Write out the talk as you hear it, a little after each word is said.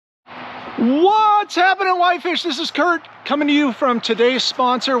What's happening, Whitefish? This is Kurt coming to you from today's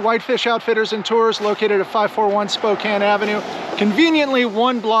sponsor, Whitefish Outfitters and Tours, located at 541 Spokane Avenue, conveniently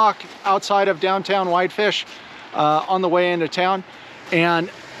 1 block outside of downtown Whitefish, on the way into town.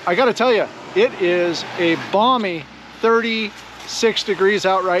 And I gotta tell you, it is a balmy 36 degrees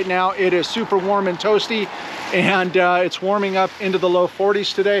out right now. It is super warm and toasty, and it's warming up into the low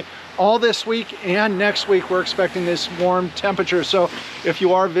 40s today. All this week and next week, we're expecting this warm temperature. So if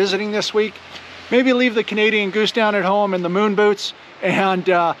you are visiting this week, maybe leave the Canadian Goose down at home and the moon boots, and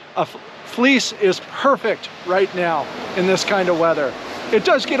a fleece is perfect right now in this kind of weather. It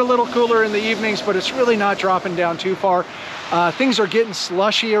does get a little cooler in the evenings, but it's really not dropping down too far. Things are getting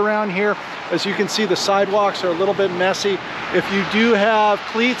slushy around here. As you can see, the sidewalks are a little bit messy. If you do have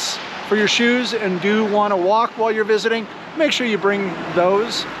cleats for your shoes and do want to walk while you're visiting, make sure you bring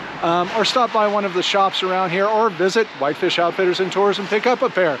those. Or stop by one of the shops around here, or visit Whitefish Outfitters and Tours and pick up a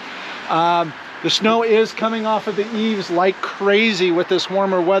pair. The snow is coming off of the eaves like crazy with this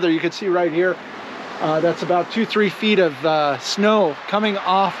warmer weather. You can see right here, that's about 2-3 feet of snow coming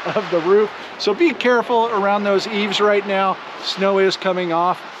off of the roof. So be careful around those eaves right now. Snow is coming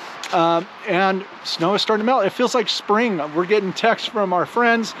off, and snow is starting to melt. It feels like spring. We're getting texts from our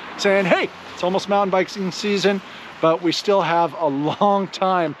friends saying, hey, it's almost mountain biking season, but we still have a long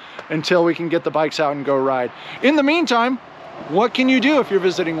time until we can get the bikes out and go ride. In the meantime, what can you do if you're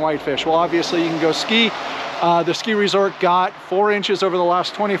visiting Whitefish? Well, obviously you can go ski. The ski resort got 4 inches over the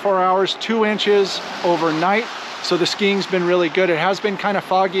last 24 hours, 2 inches overnight. So the skiing's been really good. It has been kind of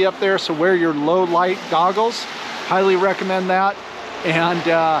foggy up there, so wear your low light goggles. Highly recommend that.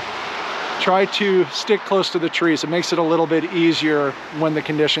 And try to stick close to the trees. It makes it a little bit easier when the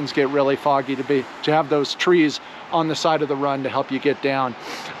conditions get really foggy to have those trees on the side of the run to help you get down.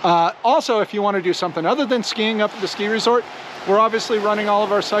 Also, if you want to do something other than skiing up at the ski resort, we're obviously running all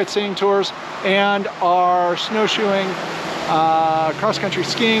of our sightseeing tours and our snowshoeing, cross-country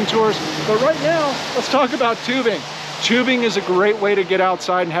skiing tours. But right now, let's talk about tubing. Tubing is a great way to get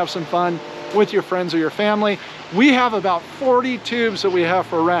outside and have some fun with your friends or your family. We have about 40 tubes that we have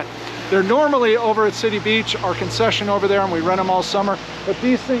for rent. They're normally over at City Beach, our concession over there, and we rent them all summer. But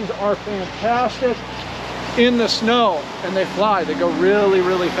these things are fantastic in the snow, and they fly. They go really,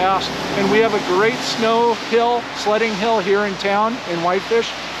 really fast. And we have a great snow hill, sledding hill here in town in Whitefish.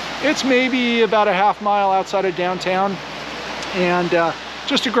 It's maybe about a half mile outside of downtown, and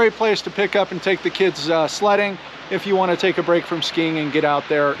just a great place to pick up and take the kids sledding if you want to take a break from skiing and get out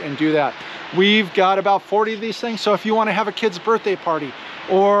there and do that. We've got about 40 of these things, so if you want to have a kid's birthday party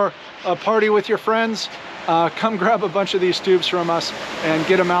or a party with your friends, come grab a bunch of these tubes from us and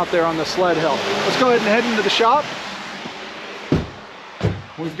get them out there on the sled hill. Let's go ahead and head into the shop.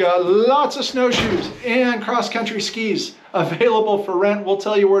 We've got lots of snowshoes and cross-country skis available for rent. We'll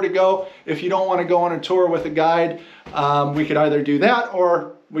tell you where to go. If you don't want to go on a tour with a guide, we could either do that,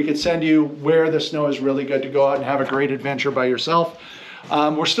 or we could send you where the snow is really good to go out and have a great adventure by yourself.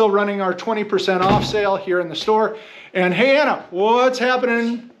 We're still running our 20% off sale here in the store. And hey, Anna, what's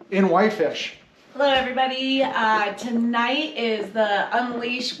happening in Whitefish? Hello everybody, tonight is the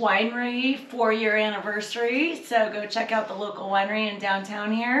Unleash Winery 4-year anniversary, so go check out the local winery in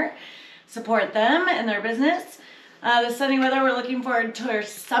downtown here, support them and their business. The sunny weather, we're looking forward to our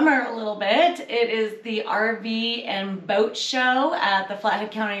summer a little bit. It is the RV and boat show at the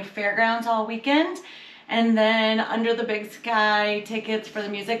Flathead County Fairgrounds all weekend. And then Under the Big Sky tickets for the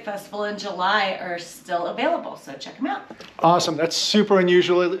music festival in July are still available, so check them out. Awesome, that's super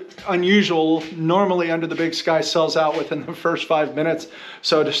unusual. Normally Under the Big Sky sells out within the first 5 minutes.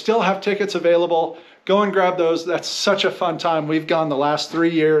 So to still have tickets available, go and grab those. That's such a fun time. We've gone the last 3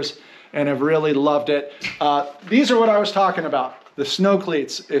 years and have really loved it. These are what I was talking about, the snow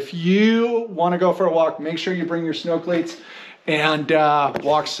cleats. If you want to go for a walk, make sure you bring your snow cleats and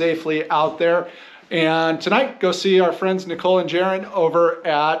walk safely out there. And tonight, go see our friends Nicole and Jaron over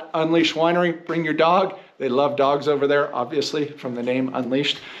at Unleashed Winery. Bring your dog. They love dogs over there, obviously, from the name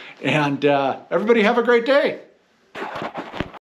Unleashed. And everybody have a great day.